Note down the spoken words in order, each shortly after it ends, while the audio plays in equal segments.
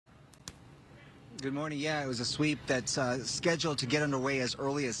Good morning. Yeah, it was a sweep that's scheduled to get underway as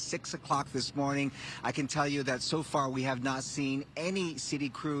early as 6 o'clock this morning. I can tell you that so far we have not seen any city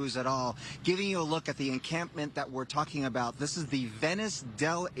crews at all. Giving you a look at the encampment that we're talking about, this is the Venice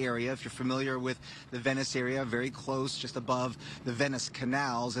Dell area. If you're familiar with the Venice area, very close, just above the Venice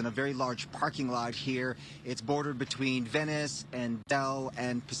canals, and a very large parking lot here. It's bordered between Venice and Dell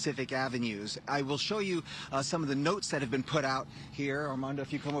and Pacific Avenues. I will show you some of the notes that have been put out here. Armando,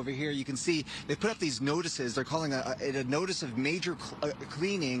 if you come over here, you can see they put up these notices. They're calling it a notice of major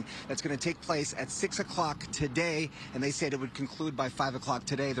cleaning that's going to take place at 6 o'clock today, and they said it would conclude by 5 o'clock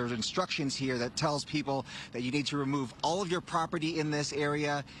today. There's instructions here that tells people that you need to remove all of your property in this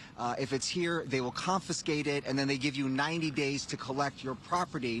area. If it's here, they will confiscate it, and then they give you 90 days to collect your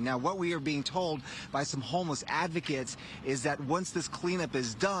property. Now, what we are being told by some homeless advocates is that once this cleanup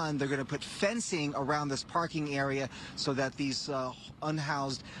is done, they're going to put fencing around this parking area so that these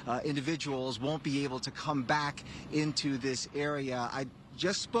unhoused individuals won't be able to come back into this area. I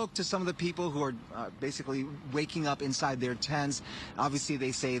just spoke to some of the people who are basically waking up inside their tents. Obviously,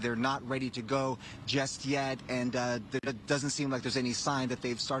 they say they're not ready to go just yet, and there doesn't seem like there's any sign that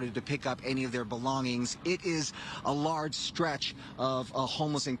they've started to pick up any of their belongings. It is a large stretch of a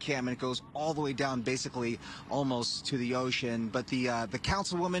homeless encampment. It goes all the way down, basically almost to the ocean. But the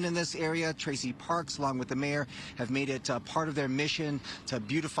councilwoman in this area, Tracy Parks, along with the mayor, have made it part of their mission to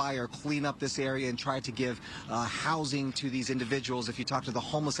beautify or clean up this area and try to give housing to these individuals. If you talk to the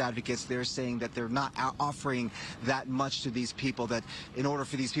homeless advocates, they're saying that they're not offering that much to these people, that in order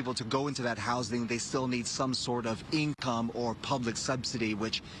for these people to go into that housing, they still need some sort of income or public subsidy,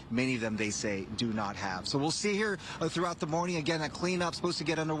 which many of them, they say, do not have. So we'll see here throughout the morning. Again, that cleanup supposed to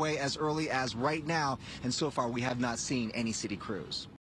get underway as early as right now, and so far we have not seen any city crews.